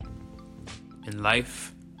In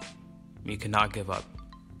life, you cannot give up.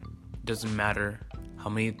 It doesn't matter how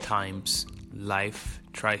many times life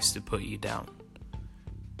tries to put you down.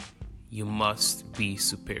 You must be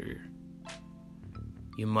superior.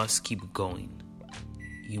 You must keep going.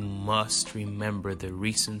 You must remember the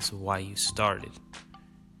reasons why you started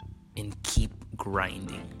and keep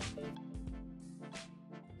grinding.